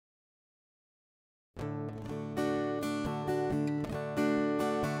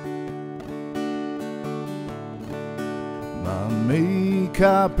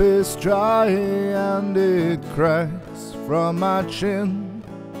Makeup is dry and it cracks from my chin.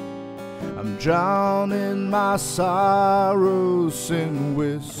 I'm drowning my sorrows in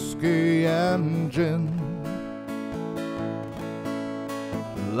whiskey and gin.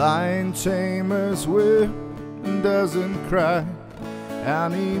 Lion tamer's whip doesn't cry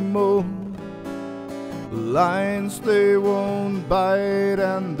anymore. Lions, they won't bite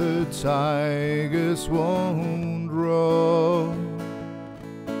and the tigers won't roar.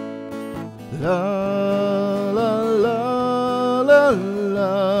 La la la la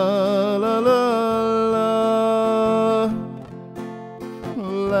la la la.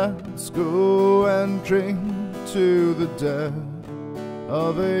 Let's go and drink to the death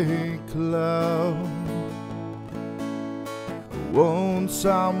of a cloud. Won't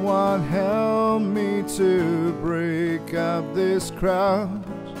someone help me to break up this crowd?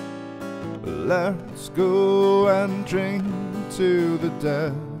 Let's go and drink to the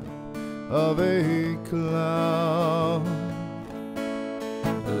death of a cloud.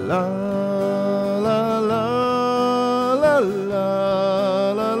 La la la la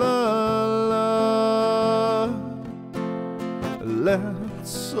la la la.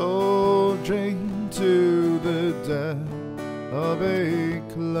 Let's all drink to the death of a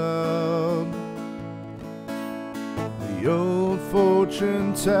cloud. The old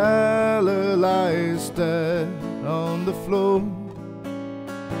fortune teller lies dead on the floor.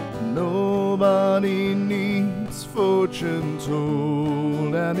 Nobody needs fortune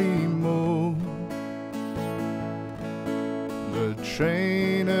told anymore. The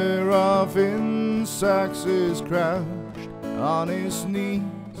trainer of insects is crouched on his knees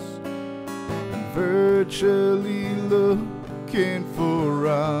and virtually looking for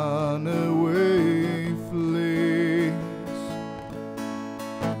runaway fleas.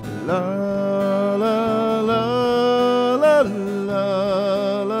 La la la la la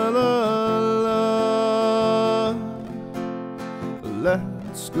la la la.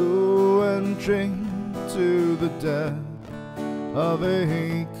 Let's go and drink to the death of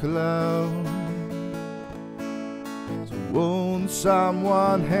a cloud. So won't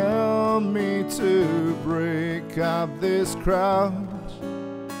someone help me to break up this crowd?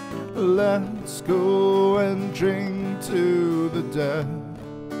 Let's go and drink to the death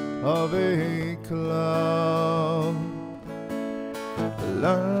of a cloud.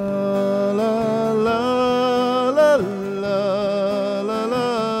 La la la la la la la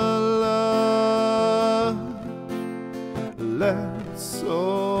la. Let's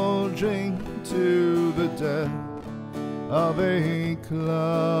all drink to the death of a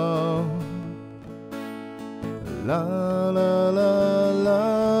cloud. La la la la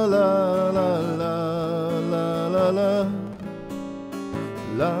la la la la la la.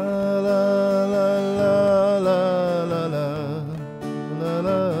 La la la la la la la la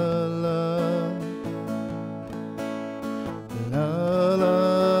la la. La la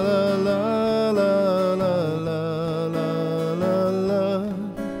la la la la la la la la. La la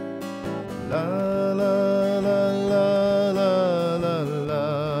la la la la la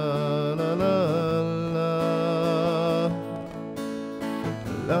la la la.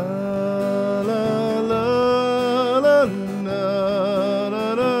 La la la la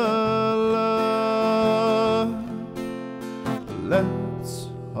la. Let's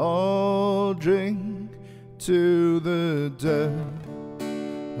all drink to the death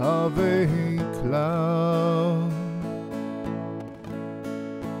of a cloud.